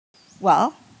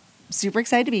Well, super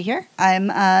excited to be here. I'm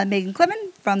Megan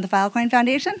Clement from the Filecoin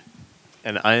Foundation.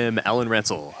 And I am Alan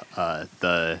Ransil,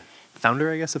 the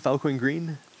founder, I guess, of Filecoin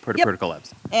Green, Protocol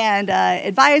Labs. And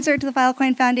advisor to the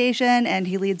Filecoin Foundation, and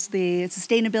he leads the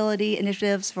sustainability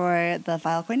initiatives for the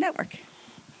Filecoin network.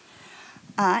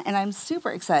 And I'm super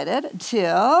excited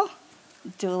to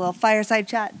do a little fireside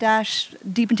chat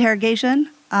 -- deep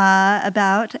interrogation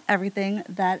about everything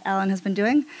that Alan has been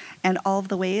doing and all of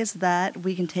the ways that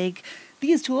we can take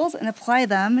these tools and apply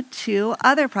them to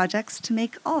other projects to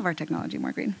make all of our technology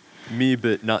more green. Me,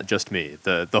 but not just me.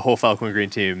 The whole Filecoin Green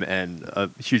team and a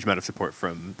huge amount of support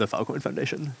from the Filecoin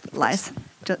Foundation. Lies.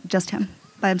 Just him,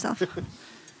 by himself,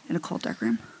 in a cold, dark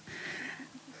room.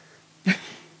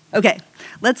 Okay,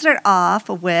 let's start off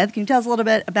with, can you tell us a little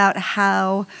bit about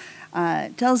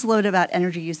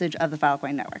energy usage of the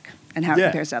Filecoin network and how it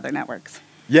compares to other networks?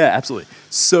 Yeah, absolutely.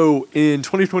 So in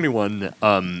 2021,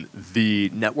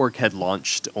 the network had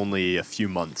launched only a few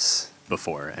months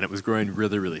before, and it was growing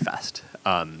really, really fast.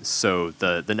 So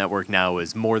the network now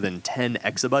is more than 10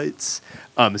 exabytes.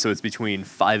 So it's between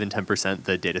 5 and 10%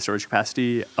 the data storage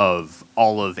capacity of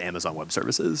all of Amazon Web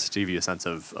Services, to give you a sense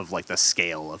of like the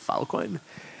scale of Filecoin.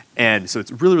 And so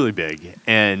it's really, really big.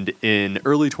 And in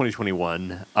early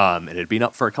 2021, it had been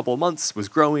up for a couple of months, was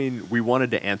growing. We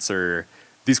wanted to answer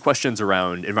these questions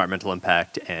around environmental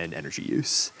impact and energy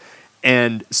use.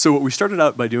 And so what we started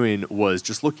out by doing was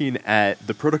just looking at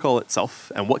the protocol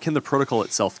itself and what can the protocol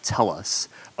itself tell us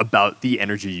about the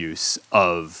energy use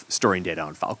of storing data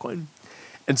on Filecoin.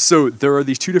 And so there are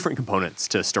these two different components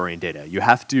to storing data. You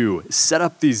have to set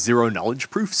up these zero knowledge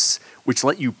proofs, which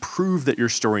let you prove that you're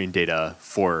storing data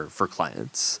for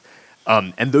clients.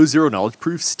 And those zero knowledge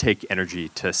proofs take energy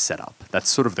to set up. That's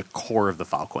sort of the core of the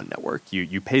Filecoin network.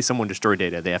 You pay someone to store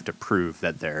data, they have to prove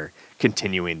that they're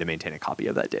continuing to maintain a copy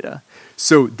of that data.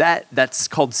 So that's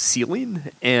called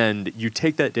sealing, and you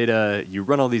take that data, you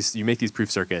run all these, you make these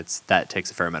proof circuits, that takes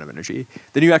a fair amount of energy.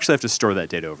 Then you actually have to store that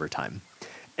data over time.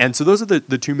 And so those are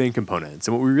the two main components.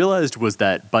 And what we realized was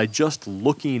that by just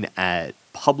looking at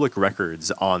public records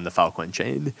on the Filecoin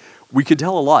chain, we could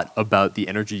tell a lot about the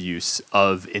energy use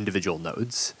of individual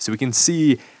nodes. So we can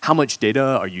see how much data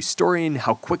are you storing,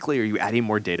 how quickly are you adding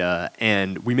more data,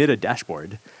 and we made a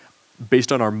dashboard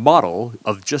based on our model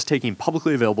of just taking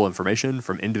publicly available information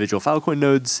from individual Filecoin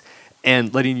nodes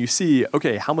and letting you see,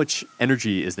 okay, how much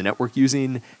energy is the network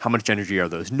using, how much energy are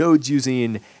those nodes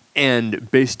using, and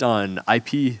based on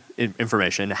IP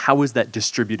information, how is that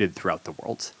distributed throughout the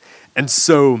world? And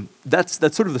so that's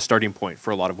sort of the starting point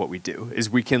for a lot of what we do, is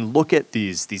we can look at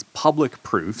these public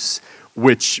proofs,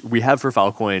 which we have for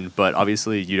Filecoin, but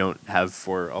obviously you don't have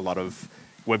for a lot of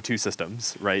Web 2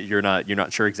 systems, right? You're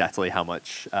not sure exactly how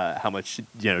much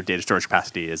data storage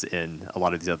capacity is in a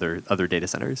lot of these other data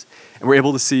centers. And we're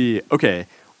able to see, okay,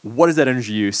 what is that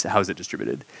energy use? How is it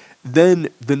distributed? Then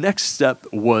the next step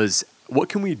was, what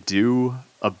can we do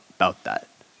about that,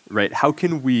 right? How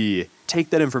can we take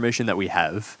that information that we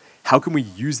have? How can we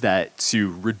use that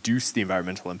to reduce the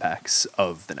environmental impacts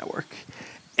of the network?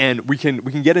 And we can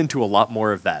get into a lot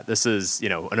more of that. This is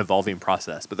an evolving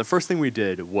process. But the first thing we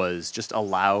did was just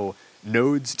allow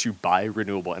nodes to buy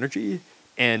renewable energy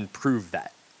and prove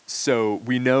that. So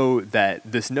we know that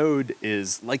this node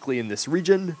is likely in this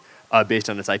region based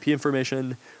on its IP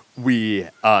information. We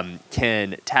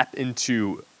can tap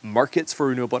into markets for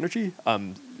renewable energy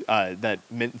that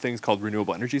mint things called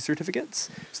renewable energy certificates.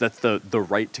 So that's the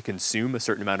right to consume a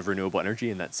certain amount of renewable energy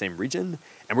in that same region.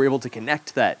 And we're able to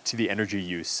connect that to the energy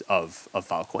use of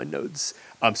Filecoin nodes.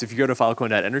 So if you go to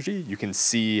filecoin.energy, you can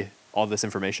see all this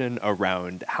information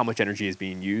around how much energy is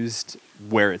being used,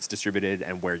 where it's distributed,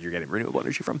 and where you're getting renewable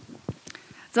energy from.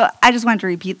 So I just wanted to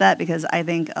repeat that because I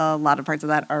think a lot of parts of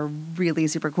that are really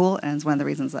super cool, and it's one of the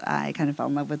reasons that I kind of fell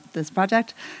in love with this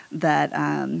project, that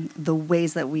the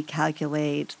ways that we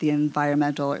calculate the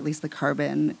environmental, or at least the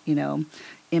carbon,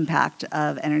 impact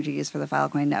of energy use for the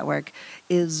Filecoin network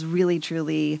is really,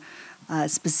 truly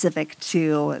specific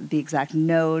to the exact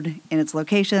node in its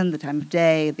location, the time of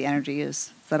day, the energy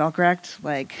use. Is that all correct?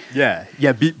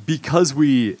 Because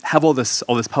we have all this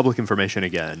public information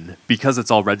again, because it's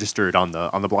all registered on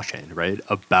the blockchain, right?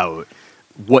 About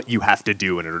what you have to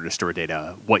do in order to store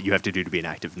data, what you have to do to be an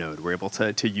active node. We're able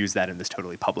to use that in this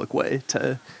totally public way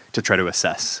to try to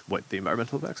assess what the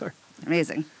environmental effects are.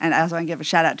 Amazing. And I also want to give a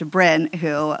shout out to Bryn, who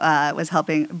was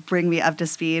helping bring me up to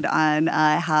speed on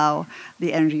how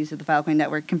the energy use of the Filecoin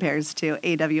network compares to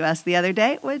AWS the other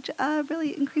day, which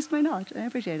really increased my knowledge, and I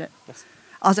appreciate it. Yes.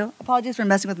 Also, apologies for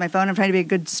messing with my phone. I'm trying to be a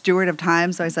good steward of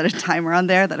time, so I set a timer on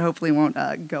there that hopefully won't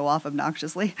go off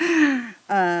obnoxiously.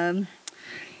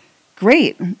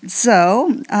 Great.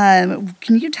 So,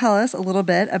 can you tell us a little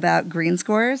bit about green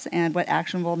scores and what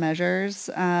actionable measures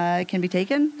can be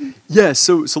taken? Yeah,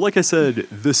 so like I said,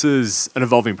 this is an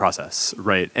evolving process,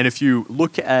 right? And if you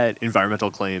look at environmental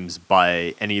claims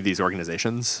by any of these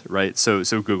organizations, right? So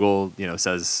Google,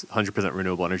 says 100%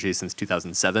 renewable energy since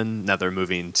 2007. Now they're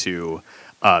moving to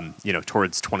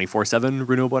towards 24/7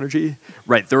 renewable energy,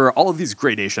 right? There are all of these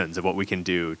gradations of what we can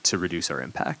do to reduce our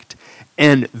impact.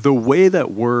 And the way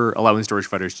that we're allowing storage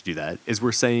providers to do that is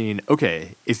we're saying,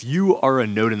 okay, if you are a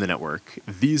node in the network,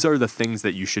 these are the things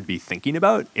that you should be thinking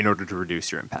about in order to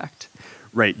reduce your impact,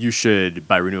 right? You should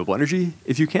buy renewable energy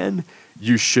if you can.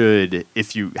 You should,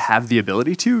 if you have the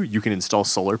ability to, you can install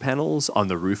solar panels on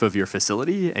the roof of your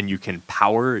facility and you can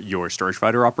power your storage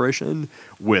provider operation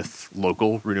with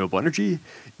local renewable energy.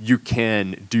 You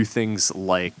can do things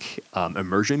like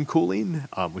immersion cooling,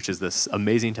 which is this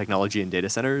amazing technology in data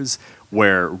centers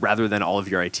where rather than all of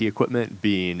your IT equipment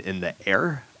being in the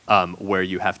air, where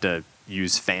you have to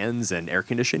use fans and air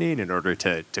conditioning in order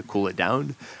to cool it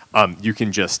down, you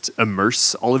can just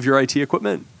immerse all of your IT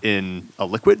equipment in a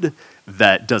liquid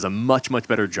that does a much, much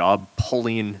better job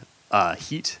pulling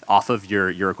heat off of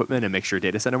your equipment and makes your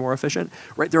data center more efficient,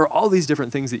 right? There are all these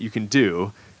different things that you can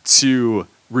do to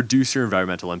reduce your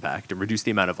environmental impact and reduce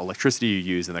the amount of electricity you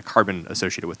use and the carbon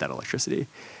associated with that electricity.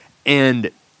 And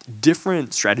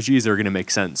different strategies are going to make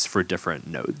sense for different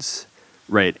nodes,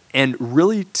 right? And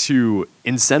really to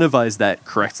incentivize that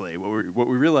correctly, what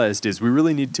we realized is we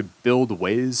really need to build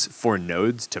ways for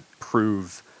nodes to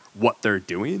prove what they're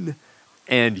doing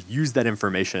and use that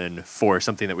information for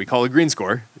something that we call a green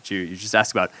score, which you just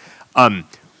asked about,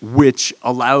 which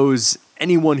allows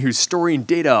anyone who's storing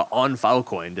data on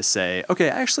Filecoin to say, okay,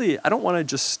 actually, I don't want to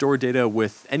just store data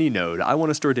with any node. I want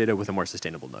to store data with a more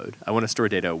sustainable node. I want to store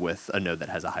data with a node that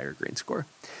has a higher green score.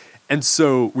 And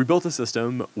so we built a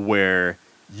system where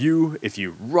if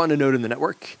you run a node in the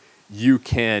network, you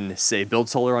can say build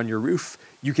solar on your roof.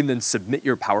 You can then submit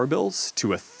your power bills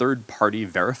to a third-party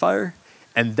verifier,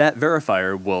 and that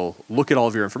verifier will look at all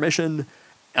of your information,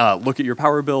 look at your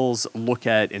power bills, look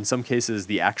at, in some cases,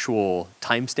 the actual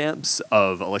timestamps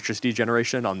of electricity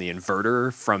generation on the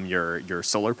inverter from your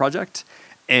solar project,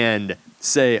 and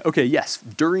say, okay, yes,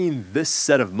 during this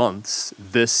set of months,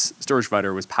 this storage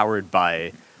provider was powered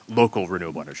by local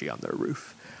renewable energy on their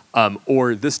roof.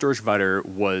 Or this storage provider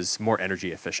was more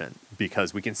energy efficient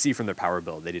because we can see from their power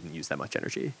bill they didn't use that much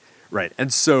energy, right?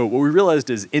 And so what we realized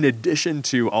is in addition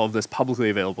to all of this publicly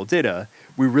available data,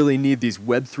 we really need these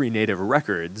Web3 native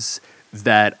records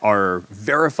that are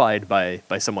verified by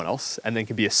someone else and then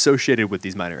can be associated with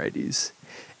these miner IDs.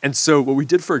 And so what we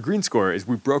did for a green score is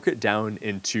we broke it down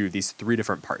into these 3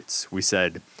 different parts. We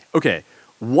said, okay,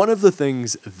 one of the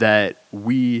things that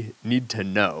we need to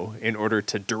know in order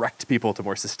to direct people to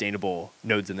more sustainable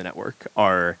nodes in the network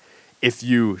are if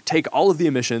you take all of the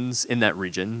emissions in that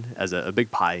region as a big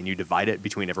pie and you divide it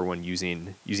between everyone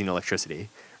using electricity,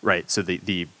 right? So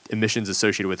the emissions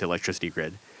associated with the electricity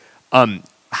grid,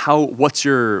 what's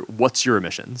your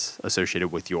emissions associated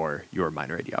with your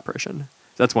miner ID operation?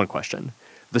 That's one question.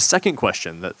 The second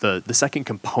question, the second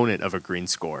component of a green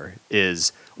score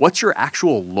is what's your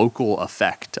actual local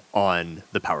effect on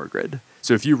the power grid?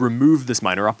 So if you remove this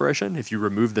miner operation, if you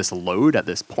remove this load at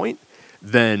this point,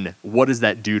 then what does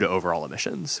that do to overall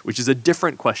emissions? Which is a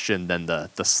different question than the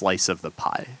slice of the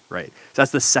pie, right? So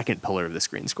that's the second pillar of this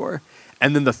green score.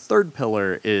 And then the third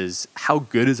pillar is how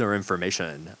good is our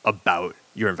information about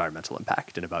your environmental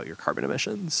impact and about your carbon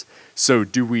emissions? So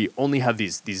do we only have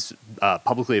these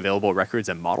publicly available records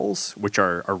and models, which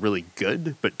are really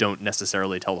good, but don't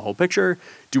necessarily tell the whole picture?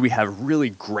 Do we have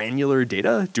really granular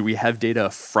data? Do we have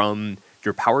data from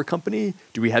your power company?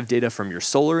 Do we have data from your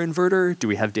solar inverter? Do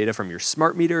we have data from your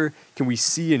smart meter? Can we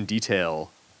see in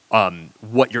detail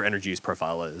what your energy use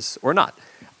profile is or not?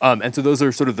 And so those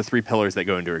are sort of the 3 pillars that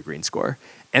go into a green score.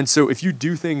 And so if you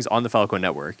do things on the Filecoin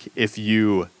network, if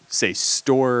you, say,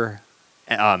 store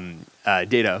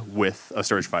data with a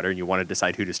storage provider and you want to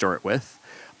decide who to store it with,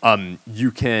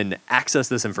 you can access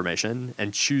this information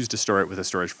and choose to store it with a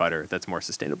storage provider that's more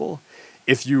sustainable.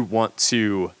 If you want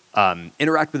to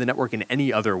interact with the network in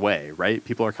any other way, right?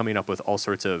 People are coming up with all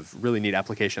sorts of really neat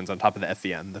applications on top of the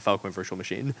FVM, the Filecoin virtual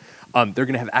machine. They're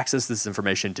going to have access to this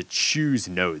information to choose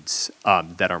nodes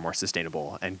that are more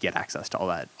sustainable and get access to all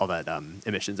that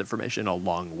emissions information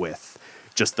along with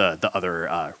just the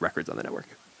other records on the network.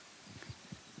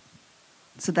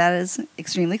 So that is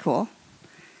extremely cool.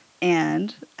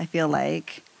 And I feel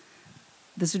like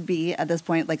this would be, at this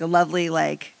point, like a lovely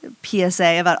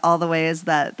PSA about all the ways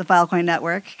that the Filecoin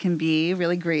network can be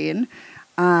really green,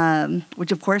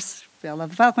 which, of course, we all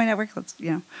love the Filecoin network.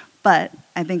 But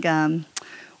I think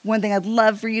one thing I'd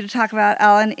love for you to talk about,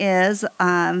 Alan, is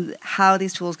how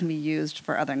these tools can be used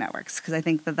for other networks, because I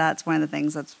think that that's one of the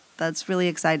things that's really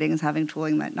exciting, is having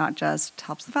tooling that not just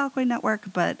helps the Filecoin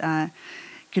network, but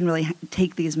can really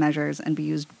take these measures and be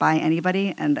used by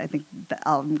anybody. And I think that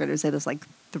I'm going to say this like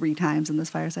 3 times in this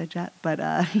fireside chat, but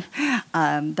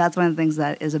that's one of the things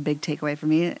that is a big takeaway for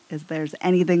me. Is there's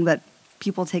anything that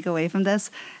people take away from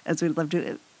this, is we'd love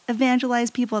to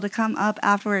evangelize people to come up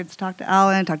afterwards, talk to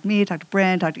Alan, talk to me, talk to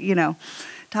Bryn, talk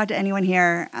to anyone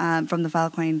here from the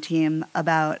Filecoin team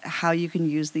about how you can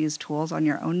use these tools on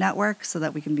your own network, so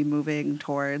that we can be moving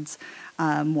towards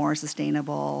more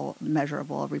sustainable,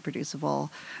 measurable,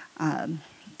 reproducible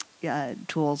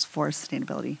tools for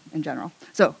sustainability in general.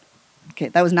 So, okay,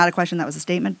 that was not a question, that was a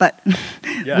statement, but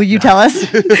will you tell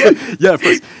us? Yeah, of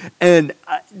course. And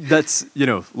that's,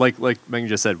 like Megan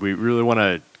just said, we really want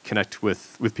to connect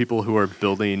with people who are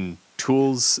building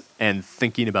tools and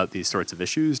thinking about these sorts of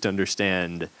issues to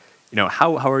understand,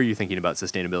 how are you thinking about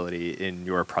sustainability in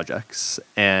your projects,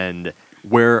 and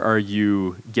where are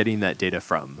you getting that data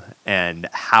from, and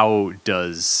how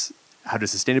does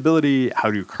sustainability,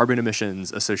 how do carbon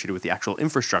emissions associated with the actual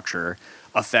infrastructure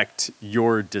affect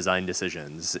your design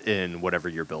decisions in whatever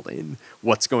you're building?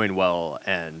 What's going well,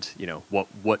 and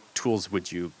what tools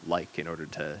would you like in order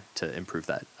to improve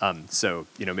that? So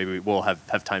maybe we'll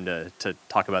have time to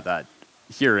talk about that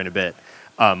here in a bit,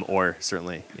 or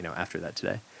certainly after that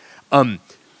today.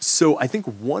 So I think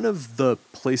one of the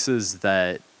places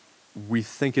that we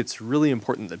think it's really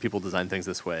important that people design things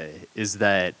this way is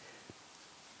that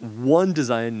one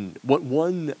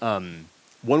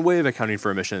way of accounting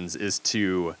for emissions is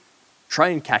to try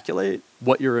and calculate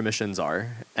what your emissions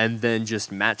are, and then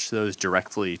just match those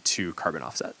directly to carbon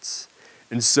offsets.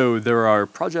 And so there are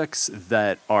projects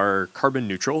that are carbon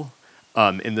neutral,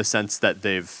 in the sense that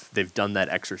they've done that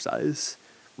exercise,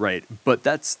 right? But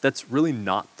that's really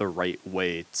not the right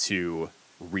way to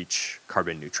reach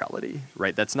carbon neutrality,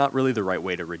 right? That's not really the right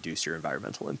way to reduce your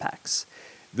environmental impacts.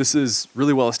 This is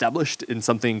really well established in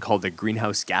something called the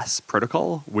Greenhouse Gas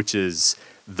Protocol, which is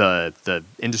the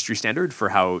industry standard for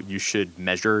how you should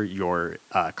measure your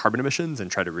carbon emissions and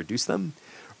try to reduce them,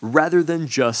 rather than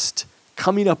just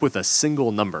coming up with a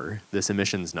single number, this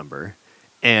emissions number,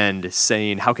 and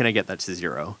saying, how can I get that to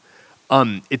 0?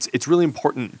 It's really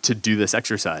important to do this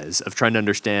exercise of trying to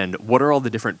understand, what are all the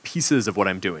different pieces of what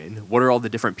I'm doing? What are all the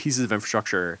different pieces of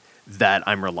infrastructure that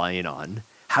I'm relying on?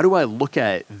 How do I look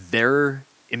at their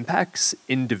impacts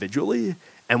individually,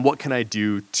 and what can I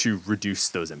do to reduce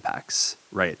those impacts,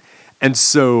 right? And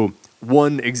so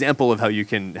one example of how you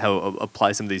can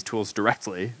apply some of these tools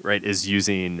directly, right, is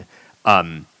using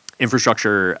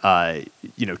infrastructure,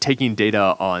 taking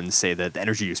data on, say, the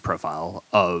energy use profile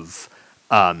of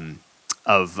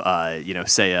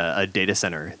say a data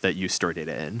center that you store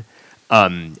data in,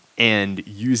 and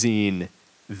using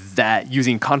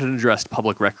content addressed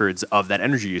public records of that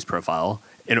energy use profile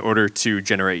in order to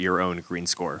generate your own green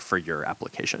score for your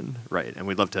application, right? And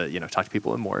we'd love to talk to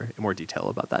people in more detail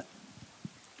about that.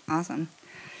 Awesome.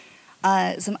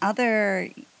 Some other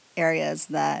areas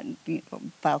that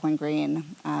Filecoin Green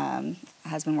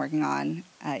has been working on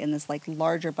in this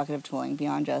larger bucket of tooling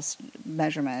beyond just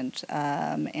measurement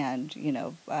and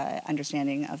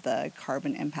understanding of the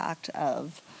carbon impact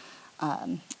of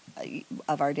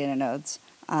our data nodes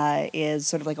is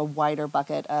sort of like a wider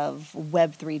bucket of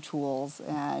Web3 tools,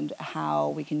 and how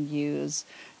we can use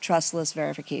trustless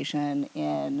verification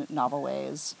in novel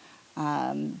ways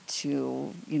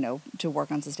to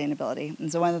work on sustainability.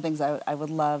 And so one of the things I would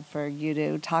love for you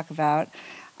to talk about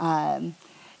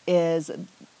is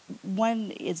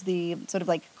the sort of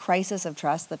crisis of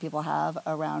trust that people have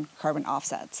around carbon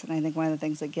offsets. And I think one of the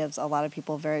things that gives a lot of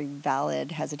people very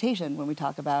valid hesitation when we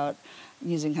talk about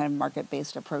using kind of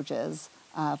market-based approaches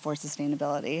for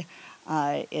sustainability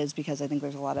is because I think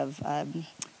there's a lot of, a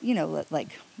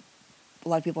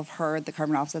lot of people have heard that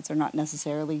carbon offsets are not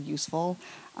necessarily useful.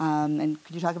 And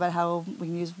could you talk about how we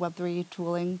can use Web3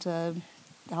 tooling to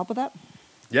help with that?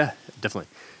 Yeah, definitely.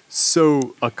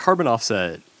 So a carbon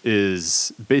offset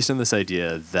is based on this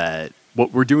idea that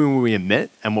what we're doing when we emit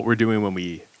and what we're doing when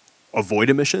we avoid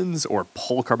emissions or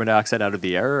pull carbon dioxide out of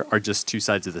the air are just two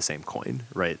sides of the same coin,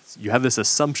 right? You have this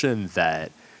assumption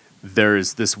that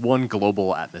there's this one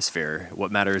global atmosphere.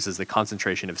 What matters is the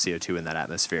concentration of CO2 in that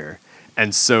atmosphere.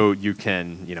 And so you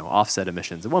can, offset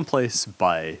emissions in one place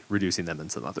by reducing them in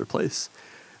some other place.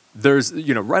 There's,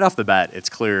 right off the bat, it's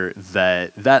clear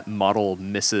that that model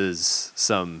misses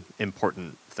some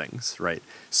important things, right?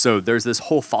 So there's this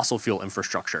whole fossil fuel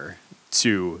infrastructure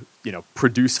to,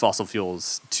 produce fossil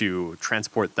fuels, to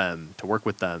transport them, to work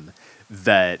with them,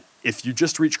 that if you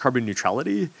just reach carbon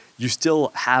neutrality, you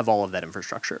still have all of that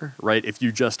infrastructure, right? If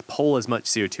you just pull as much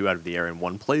CO2 out of the air in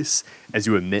one place as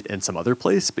you emit in some other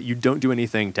place, but you don't do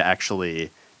anything to actually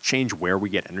change where we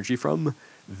get energy from,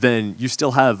 then you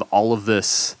still have all of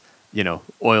this,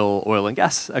 oil and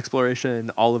gas exploration,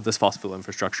 all of this fossil fuel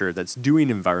infrastructure that's doing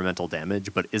environmental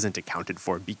damage but isn't accounted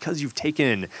for because you've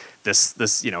taken this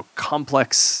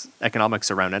complex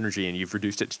economics around energy and you've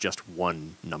reduced it to just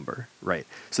one number, right?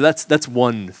 So that's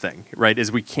one thing, right? Is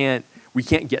we can't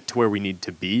get to where we need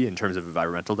to be in terms of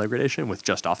environmental degradation with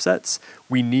just offsets.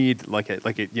 We need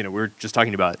we were just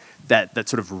talking about that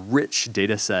sort of rich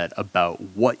data set about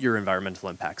what your environmental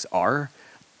impacts are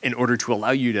in order to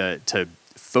allow you to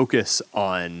focus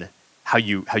on how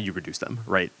you reduce them,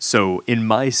 right? So in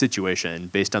my situation,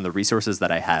 based on the resources that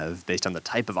I have, based on the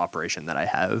type of operation that I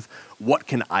have, what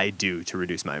can I do to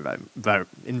reduce my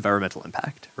environmental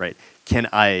impact, right? Can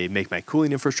I make my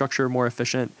cooling infrastructure more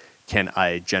efficient? Can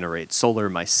I generate solar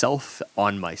myself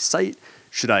on my site?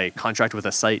 Should I contract with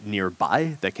a site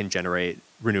nearby that can generate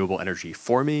renewable energy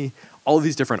for me? All of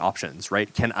these different options,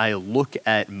 right? Can I look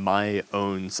at my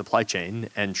own supply chain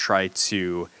and try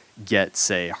to get,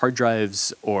 say, hard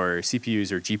drives or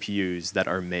CPUs or GPUs that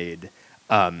are made,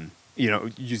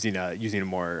 using a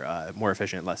more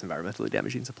efficient, less environmentally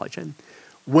damaging supply chain?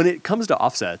 When it comes to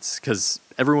offsets, because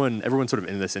everyone sort of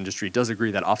in this industry does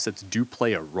agree that offsets do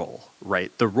play a role,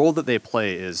 right? The role that they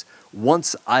play is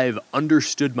once I've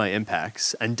understood my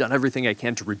impacts and done everything I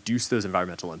can to reduce those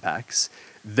environmental impacts,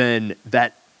 then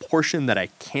that portion that I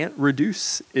can't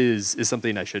reduce is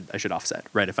something I should offset,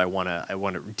 right? If I want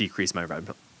to decrease my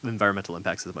environmental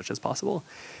impacts as much as possible.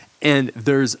 And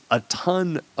there's a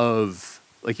ton of,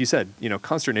 like you said,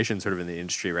 consternation sort of in the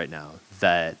industry right now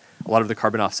that a lot of the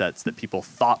carbon offsets that people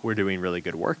thought were doing really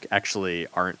good work actually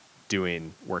aren't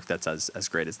doing work that's as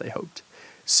great as they hoped.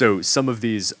 So some of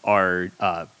these are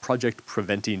project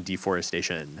preventing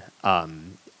deforestation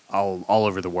all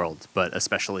over the world, but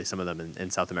especially some of them in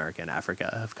South America and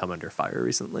Africa have come under fire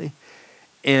recently.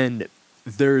 And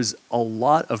there's a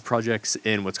lot of projects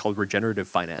in what's called regenerative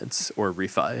finance, or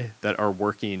refi, that are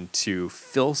working to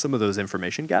fill some of those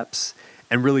information gaps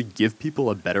and really give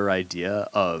people a better idea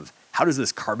of how does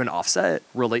this carbon offset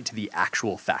relate to the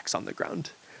actual facts on the ground.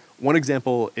 One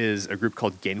example is a group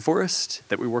called Gainforest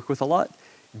that we work with a lot.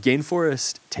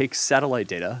 Gainforest takes satellite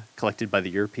data collected by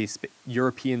the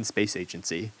European Space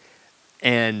Agency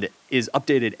and is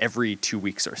updated every 2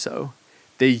 weeks or so.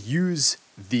 They use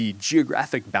the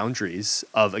geographic boundaries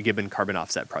of a given carbon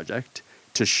offset project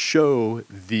to show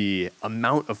the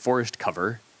amount of forest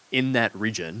cover in that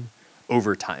region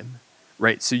over time,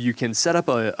 right? So you can set up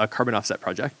a carbon offset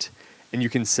project and you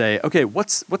can say, okay,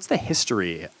 what's the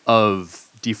history of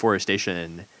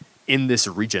deforestation in this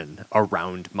region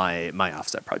around my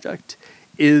offset project?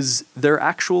 Is there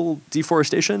actual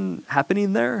deforestation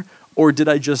happening there? Or did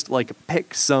I just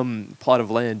pick some plot of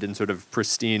land in sort of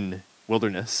pristine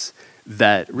wilderness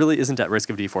that really isn't at risk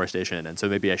of deforestation, and so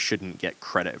maybe I shouldn't get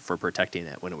credit for protecting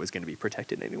it when it was going to be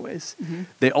protected anyways? Mm-hmm.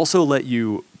 They also let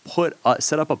you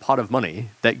set up a pot of money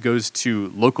that goes to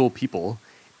local people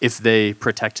if they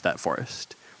protect that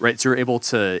forest, right? So you're able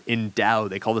to endow,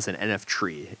 they call this an NF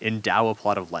tree, endow a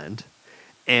plot of land,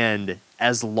 and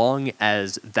as long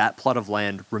as that plot of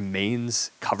land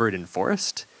remains covered in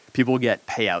forest, people get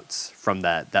payouts from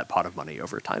that pot of money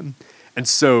over time. And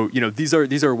so, these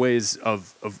are ways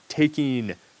of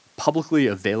taking publicly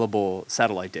available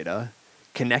satellite data,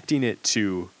 connecting it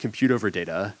to compute over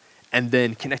data, and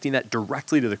then connecting that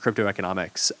directly to the crypto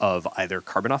economics of either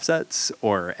carbon offsets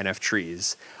or NF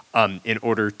trees, in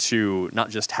order to not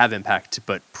just have impact,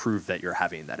 but prove that you're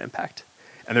having that impact.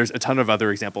 And there's a ton of other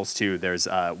examples too. There's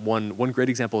one great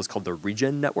example is called the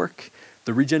Regen Network.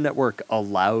 The Regen Network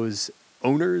allows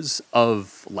owners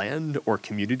of land or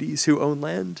communities who own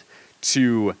land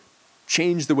to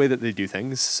change the way that they do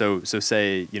things. So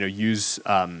say, use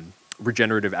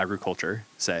regenerative agriculture,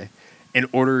 say, in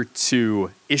order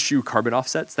to issue carbon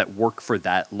offsets that work for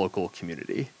that local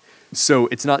community. So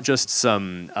it's not just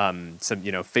some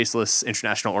faceless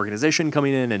international organization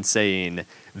coming in and saying,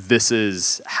 this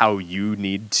is how you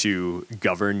need to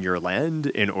govern your land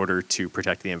in order to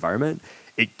protect the environment.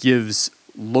 It gives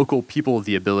local people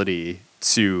the ability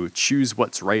to choose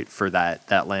what's right for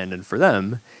that land and for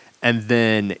them, and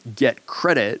then get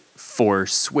credit for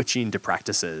switching to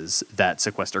practices that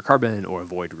sequester carbon or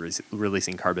avoid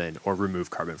releasing carbon or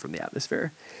remove carbon from the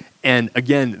atmosphere. And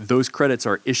again, those credits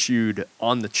are issued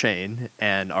on the chain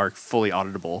and are fully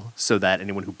auditable so that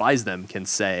anyone who buys them can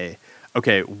say,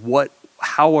 okay,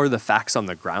 how are the facts on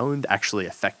the ground actually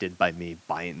affected by me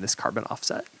buying this carbon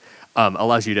offset?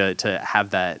 allows you to have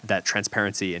that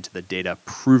transparency into the data,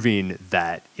 proving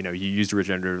that you used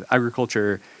regenerative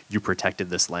agriculture, you protected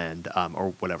this land,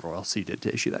 or whatever else you did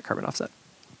to issue that carbon offset.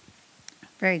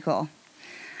 Very cool.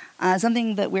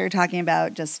 Something that we were talking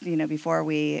about just before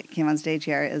we came on stage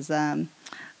here is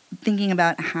thinking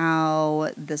about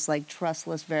how this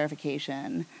trustless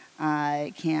verification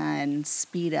can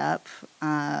speed up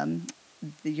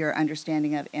your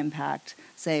understanding of impact,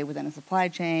 say within a supply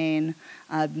chain,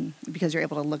 because you're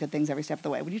able to look at things every step of the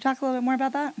way. Would you talk a little bit more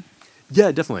about that?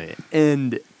 Yeah, definitely.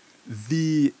 And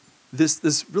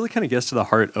this really kind of gets to the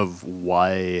heart of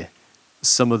why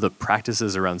some of the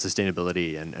practices around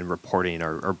sustainability and reporting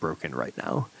are broken right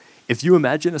now. If you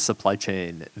imagine a supply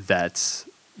chain that's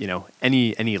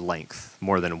any length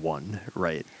more than one,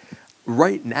 right?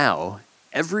 Right now,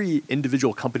 every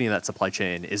individual company in that supply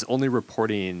chain is only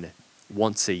reporting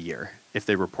once a year, if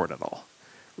they report at all,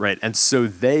 right? And so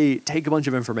they take a bunch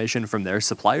of information from their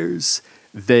suppliers,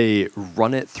 they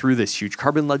run it through this huge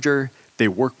carbon ledger, they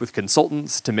work with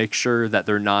consultants to make sure that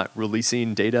they're not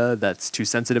releasing data that's too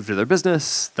sensitive to their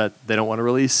business, that they don't want to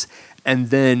release, and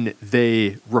then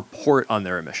they report on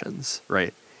their emissions,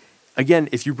 right? Again,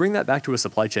 if you bring that back to a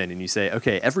supply chain and you say,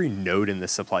 okay, every node in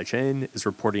this supply chain is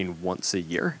reporting once a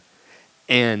year,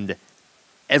 and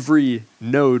every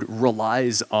node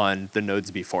relies on the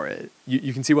nodes before it,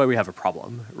 you can see why we have a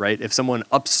problem, right? If someone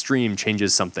upstream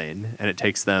changes something and it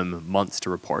takes them months to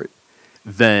report,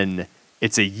 then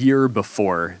it's a year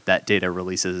before that data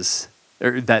releases,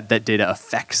 or that data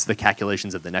affects the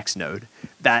calculations of the next node.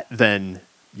 That then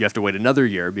you have to wait another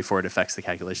year before it affects the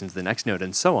calculations of the next node,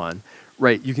 and so on,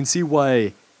 right? You can see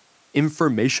why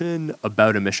information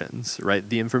about emissions, right?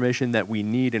 The information that we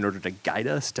need in order to guide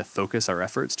us to focus our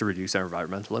efforts to reduce our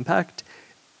environmental impact,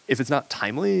 if it's not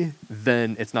timely,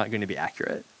 then it's not going to be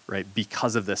accurate, right?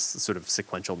 Because of this sort of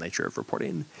sequential nature of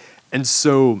reporting. And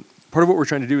so part of what we're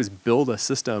trying to do is build a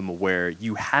system where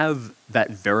you have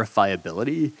that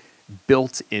verifiability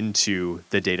built into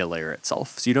the data layer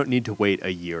itself. So you don't need to wait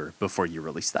a year before you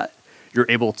release that. You're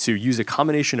able to use a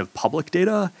combination of public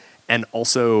data and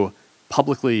also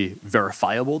publicly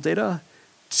verifiable data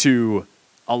to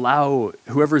allow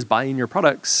whoever's buying your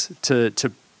products to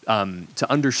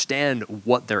understand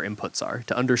what their inputs are,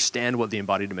 to understand what the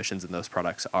embodied emissions in those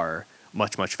products are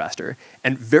much, much faster.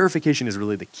 And verification is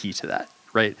really the key to that,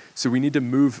 right? So we need to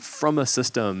move from a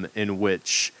system in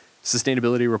which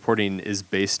sustainability reporting is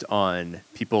based on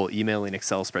people emailing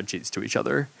Excel spreadsheets to each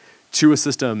other to a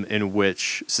system in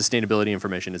which sustainability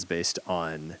information is based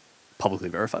on publicly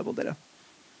verifiable data.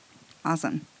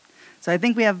 Awesome. So I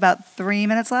think we have about 3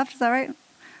 minutes left. Is that right?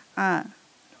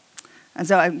 And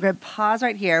so I'm going to pause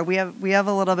right here. We have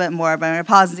a little bit more, but I'm going to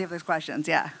pause and see if there's questions.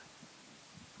 Yeah.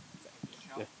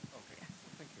 Yeah. Okay.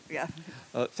 Thank you.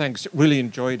 Yeah. Thanks. Really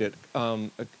enjoyed it. A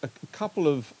couple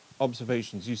of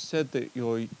observations. You said that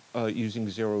you're using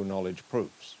zero knowledge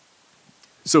proofs.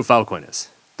 So Filecoin is.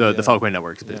 The Filecoin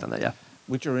network is based on that, yeah.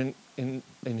 Which are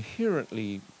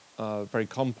inherently very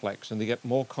complex, and they get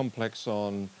more complex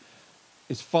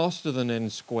it's faster than n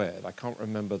squared. I can't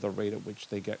remember the rate at which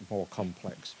they get more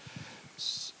complex.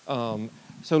 So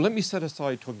let me set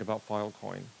aside talking about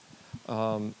Filecoin.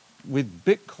 With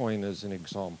Bitcoin as an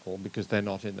example, because they're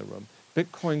not in the room,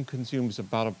 Bitcoin consumes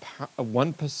about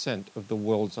 1% of the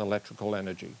world's electrical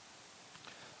energy.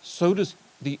 So does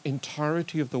the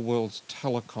entirety of the world's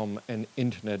telecom and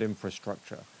internet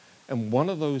infrastructure. And one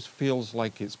of those feels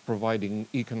like it's providing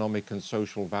economic and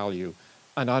social value,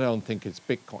 and I don't think it's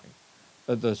Bitcoin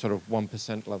at the sort of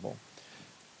 1% level.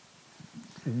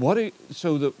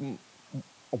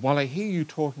 While I hear you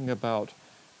talking about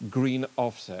green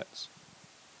offsets,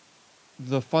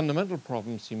 the fundamental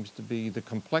problem seems to be the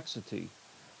complexity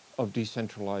of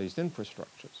decentralized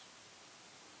infrastructures.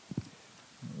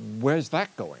 Where's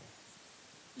that going?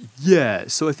 Yeah,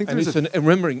 so I think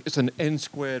remembering it's an n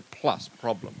squared plus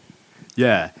problem.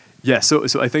 Yeah.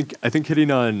 So I think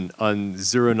hitting on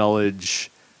zero knowledge,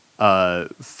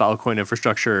 Filecoin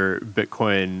infrastructure,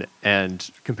 Bitcoin, and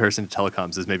comparison to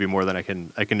telecoms is maybe more than I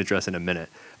can address in a minute.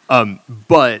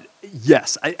 But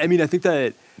yes, I mean I think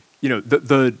that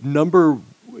the number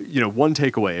one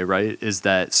takeaway, right, is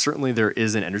that certainly there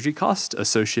is an energy cost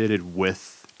associated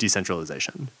with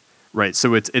decentralization, right?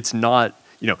 So it's not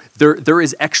there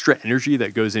is extra energy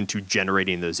that goes into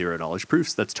generating those zero knowledge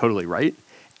proofs. That's totally right.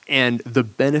 And the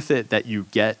benefit that you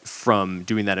get from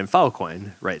doing that in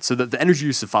Filecoin, right? So the energy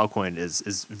use of Filecoin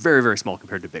is very, very small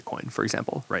compared to Bitcoin, for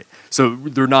example, right? So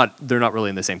they're not really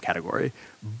in the same category.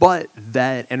 But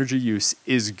that energy use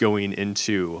is going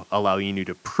into allowing you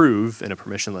to prove in a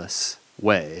permissionless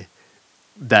way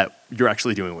that you're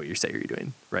actually doing what you say you're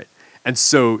doing, right? And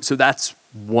so that's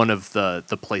one of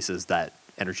the places that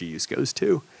energy use goes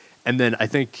to. And then I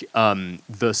think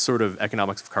the sort of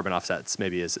economics of carbon offsets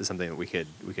maybe is something that we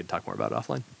could talk more about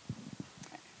offline.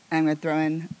 I'm going to throw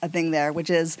in a thing there, which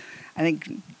is, I think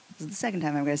this is the second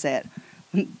time I'm going to say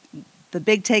it. The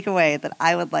big takeaway that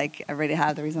I would like everybody to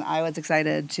have, the reason I was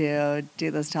excited to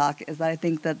do this talk, is that I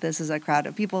think that this is a crowd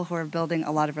of people who are building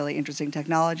a lot of really interesting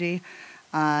technology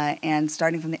and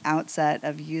starting from the outset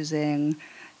of using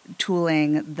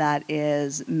tooling that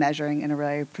is measuring in a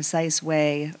very precise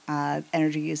way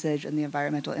energy usage and the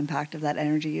environmental impact of that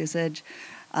energy usage.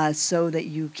 So that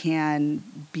you can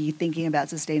be thinking about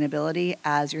sustainability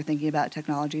as you're thinking about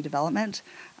technology development.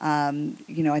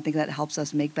 I think that helps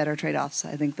us make better trade-offs.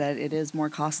 I think that it is more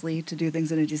costly to do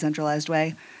things in a decentralized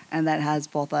way, and that has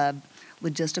both a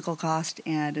logistical cost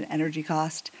and an energy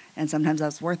cost, and sometimes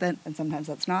that's worth it, and sometimes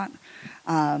that's not.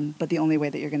 But the only way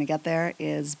that you're going to get there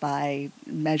is by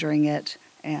measuring it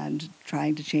and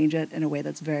trying to change it in a way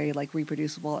that's very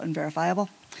reproducible and verifiable.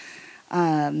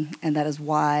 And that is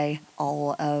why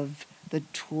all of the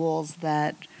tools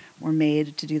that were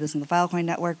made to do this in the Filecoin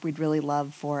network, we'd really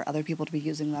love for other people to be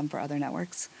using them for other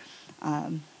networks.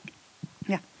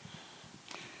 Yeah.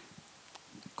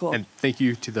 Cool. And thank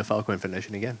you to the Filecoin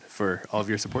Foundation again for all of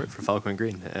your support for Filecoin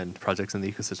Green and projects in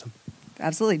the ecosystem.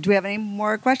 Absolutely. Do we have any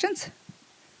more questions?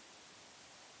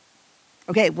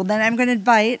 Okay, well then I'm going to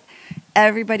invite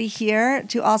everybody here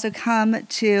to also come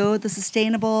to the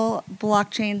Sustainable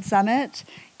Blockchain Summit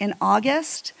in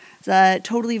August. It's a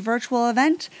totally virtual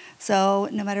event, so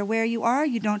no matter where you are,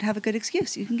 you don't have a good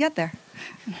excuse. You can get there.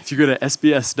 If you go to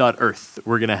sbs.earth,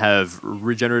 we're going to have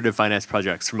regenerative finance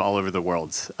projects from all over the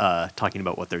world talking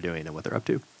about what they're doing and what they're up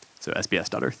to. So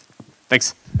sbs.earth.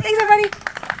 Thanks. Thanks, everybody.